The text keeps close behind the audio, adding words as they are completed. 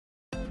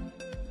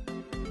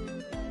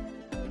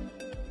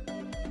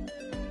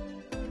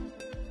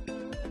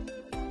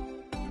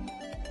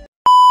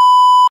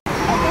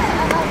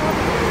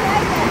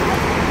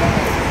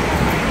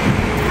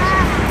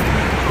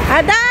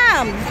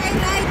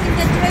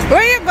Where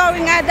are you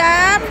going,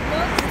 Adam?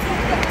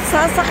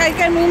 Sasakay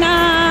kami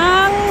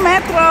ng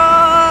metro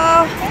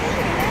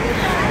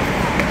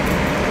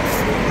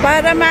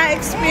para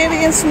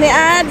ma-experience ni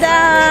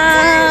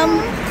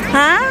Adam.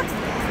 Ha?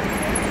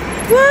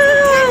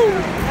 Wow!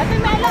 Ate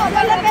Melo,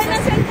 palagay na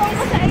cellphone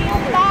ko sa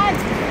iyong bag.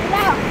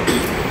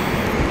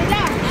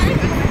 Mila.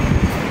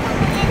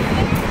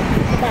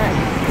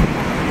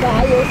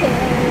 Bayo sa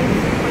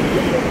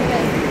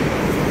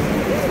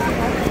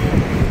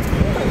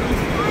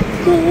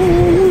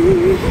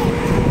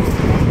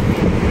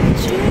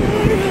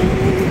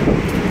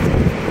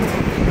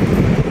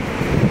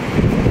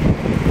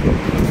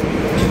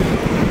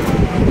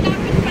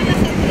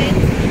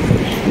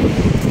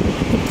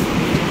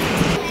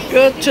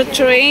Go to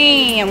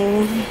train.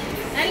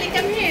 Ali,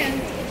 come here.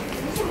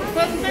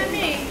 Come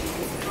mommy.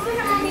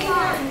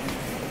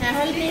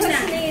 Hold me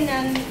na.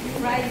 And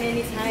try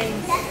many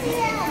times.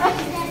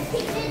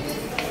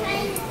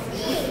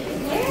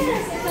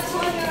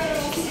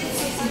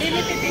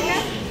 Dili pipila?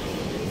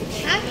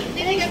 Ha?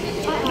 Dili ka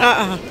pipila?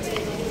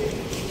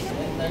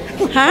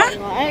 Ha?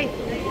 Ay.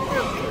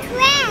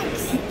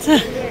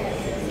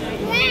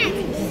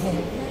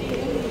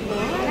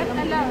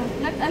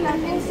 Not allow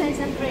exercise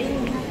and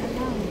praying.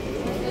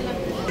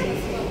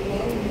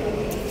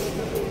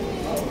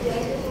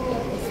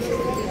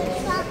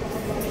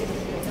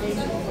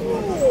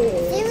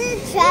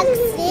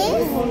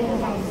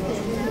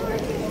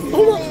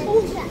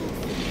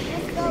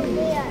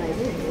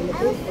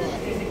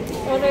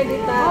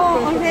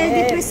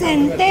 Already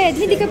presented.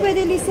 Hindi ka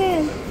pwede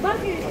listen.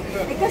 Bakit?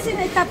 Eh kasi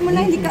na-tap mo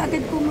na, hindi ka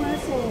agad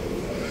pumasok.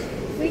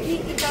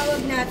 Wait,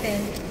 itawag natin.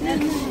 No.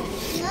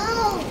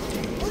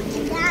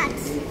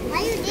 That's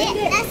why you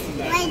did. That's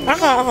why.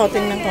 Ako,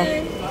 tingnan ko.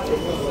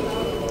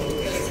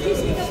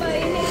 Excuse me ka ba?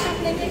 Na-tap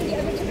na niya, hindi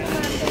agad siya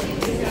pumasok.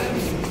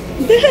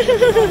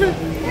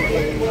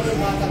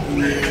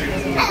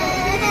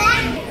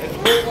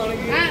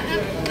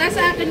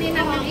 Nasa akin din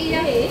naman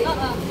iya eh.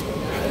 Oo.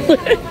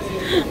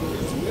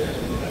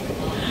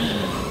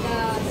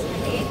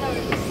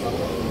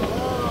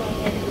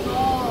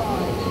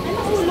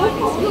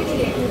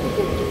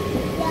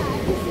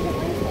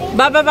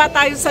 Bababa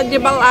tayo sa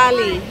Jebel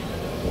Ali.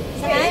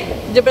 Saan?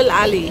 Jebel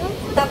Ali.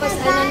 Tapos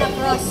ano na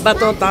cross?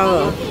 Bato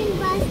tayo.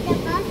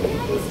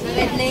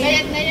 Red lane.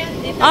 Bayad na yan.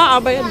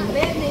 Bayad.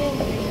 Bayad na yun.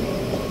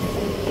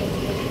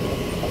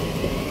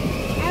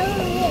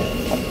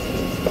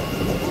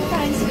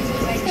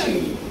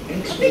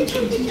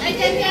 Ay,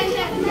 dyan.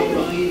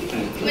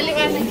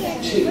 Maliwanag.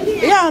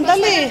 Yeah,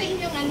 dali.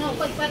 Yung ano,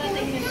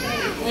 pagparating yung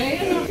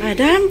train.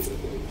 Adam,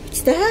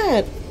 what's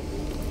that?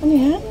 Ano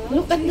yan?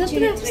 Look at the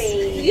trucks.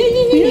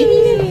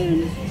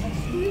 Yan.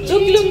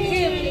 Look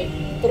here.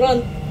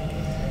 Front.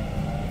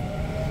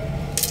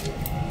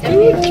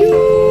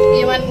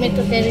 You want me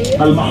to tell you?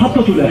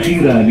 المحطة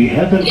الأخيرة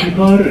لهذا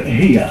القطار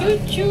هي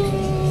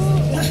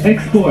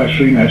إكسبو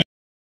 2020.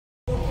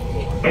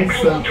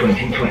 Expo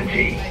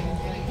 2020.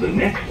 The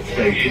next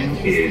station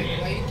is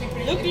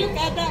Look,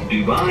 Adam.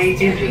 Dubai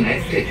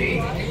Internet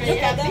City.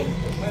 Look, Adam.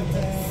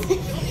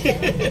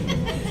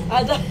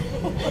 Adam.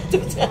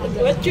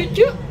 What,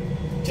 chuchu?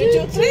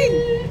 Chuchu train.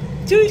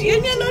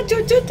 Yan yan, no?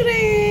 Chuchu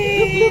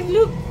train.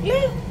 Look.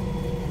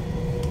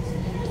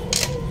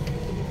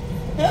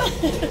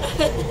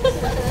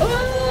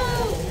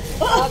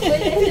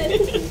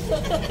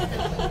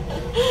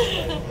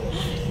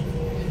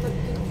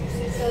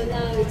 So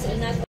now it's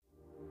enough.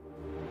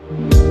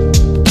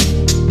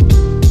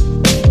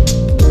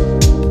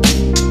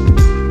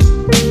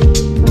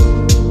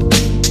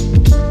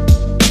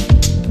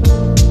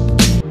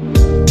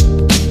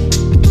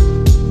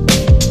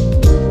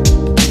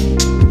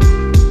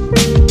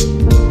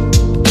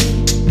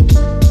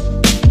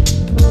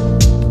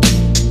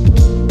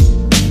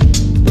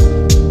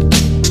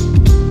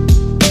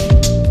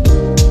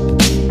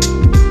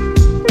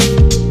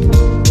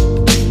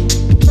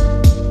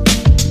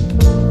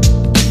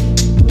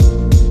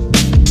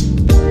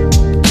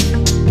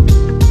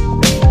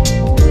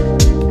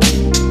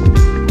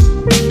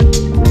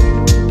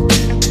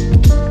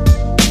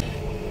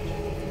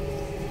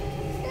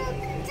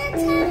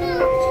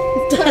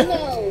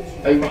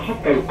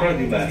 المحطة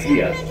القادمة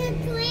هي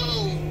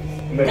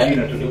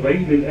مدينة دبي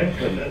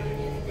للإنترنت.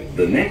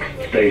 The next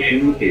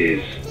station is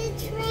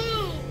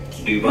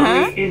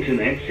Dubai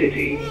Internet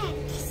City.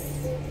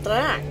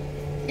 Track.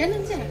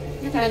 Ganun siya.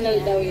 Tunnel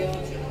daw yun.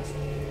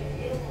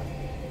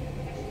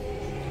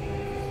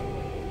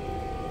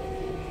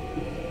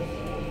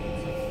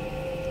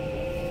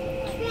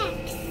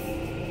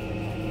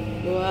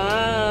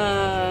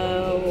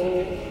 Wow.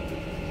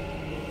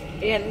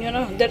 Ayan, you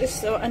know, there is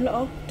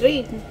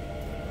train.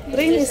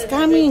 Train is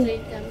coming.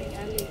 Train coming,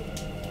 Ali.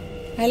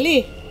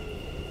 Ali.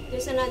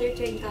 There's another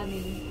train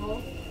coming. Oh.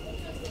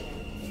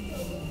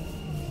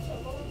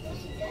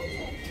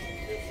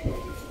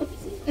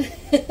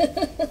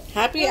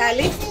 Happy,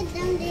 Ali? Sit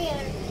down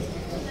there.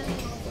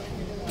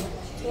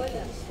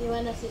 You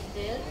wanna sit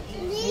there?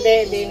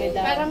 Hindi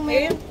daw. Parang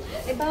may...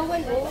 Eh,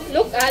 bawal oh.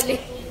 Look,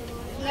 Ali.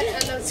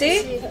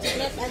 See?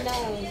 Not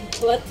allowed.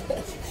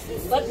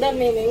 What the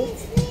meaning?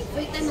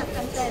 Wait, anak,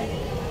 kantan.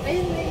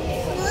 Ayun, may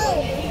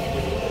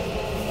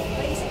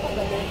isa pa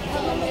ba doon?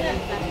 Mamaya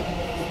ka.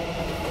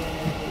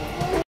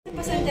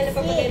 Papasan ka na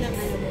papagay ng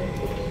ano mo.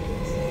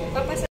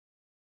 Papasan.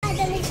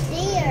 That is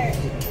there.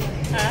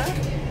 Huh?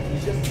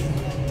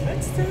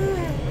 What's that?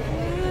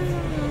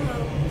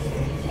 Wow.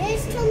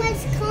 There's too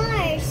much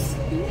cars.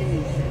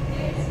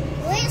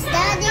 Where's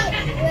Daddy?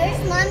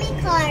 Where's Mommy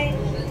car?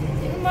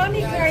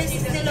 Mommy car is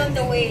still on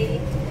the way.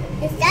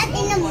 Is that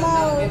in the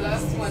mall?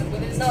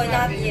 No,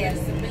 not yet.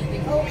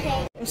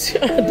 Okay. Si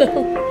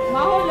Adam.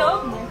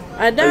 Mahulog.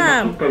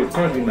 Adam. المحطة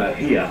القادمة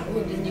هي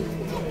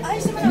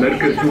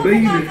مركز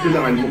دبي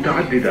للسلع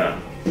المتعددة.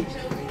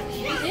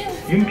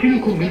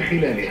 يمكنكم من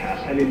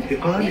خلالها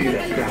الانتقال إلى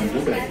ترام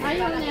دبي.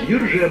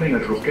 يرجى من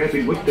الركاب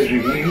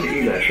المتجهين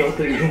إلى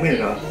شاطئ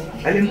جميرة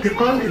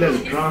الانتقال إلى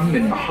الترام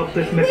من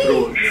محطة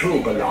مترو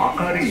شوق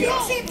العقارية.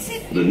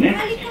 The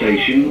next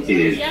station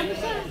is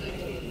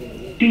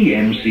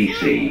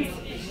TMCC.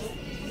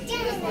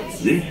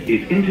 This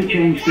is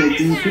interchange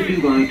station to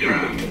Dubai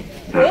Tram.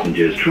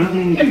 Passengers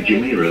travelling to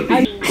Jumeirah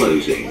is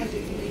closing.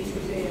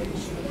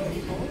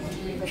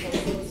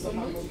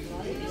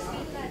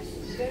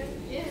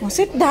 Oh,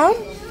 sit down.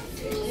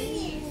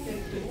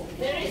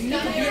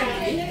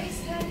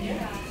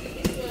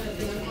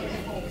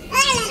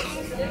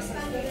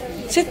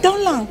 Sit down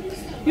lang.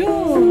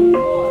 Yun.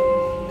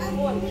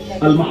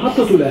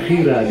 المحطة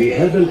الأخيرة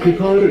لهذا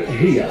القطار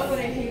هي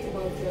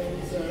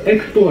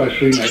إكسبو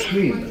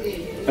 2020.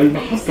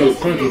 المحطة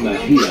القادمة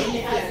هي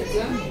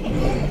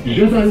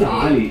جبل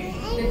علي،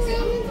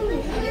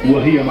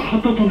 وهي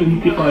محطة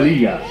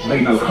انتقالية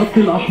بين الخط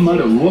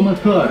الأحمر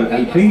ومسار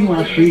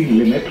 2020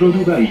 لمترو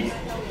دبي.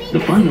 The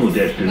final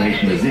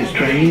destination of this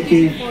train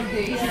is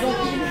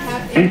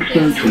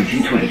Expo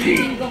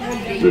 2020.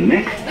 The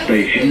next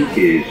station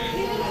is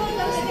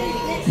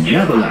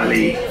Jabal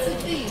Ali.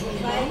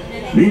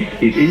 This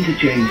is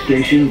interchange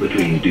station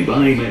between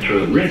Dubai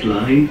Metro Red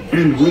Line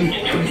and Route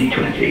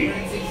 2020.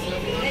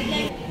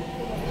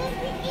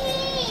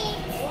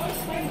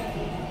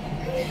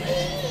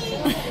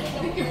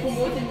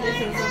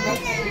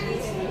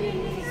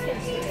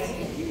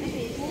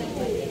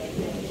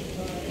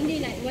 Hindi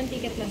na, one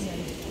ticket lang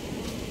yan.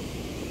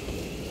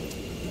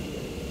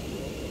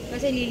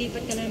 Kasi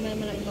lilipat ka na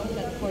naman ng ibang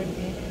platform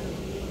eh.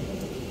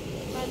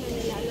 Paano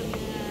nila alam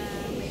na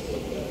may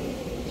ticket?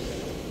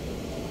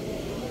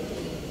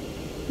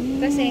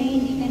 Kasi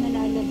hindi ka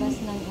nalalabas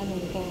ng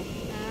anong ko.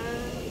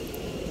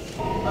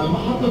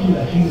 المحطة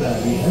الأخيرة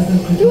لهذا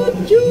القطار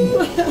Chuchu.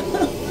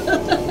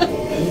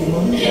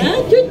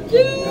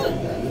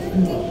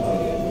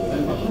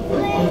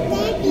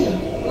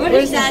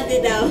 Where's Daddy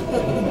daw?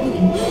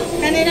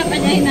 Kanina pa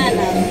niya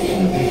hinanap.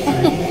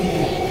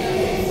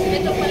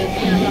 Ito pala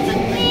pinabakan.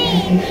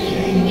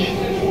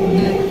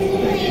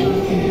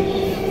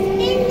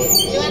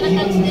 You wanna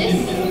touch this?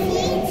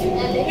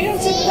 Ayun,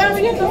 sit down.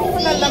 Yan, oh.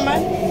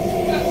 Malalaman.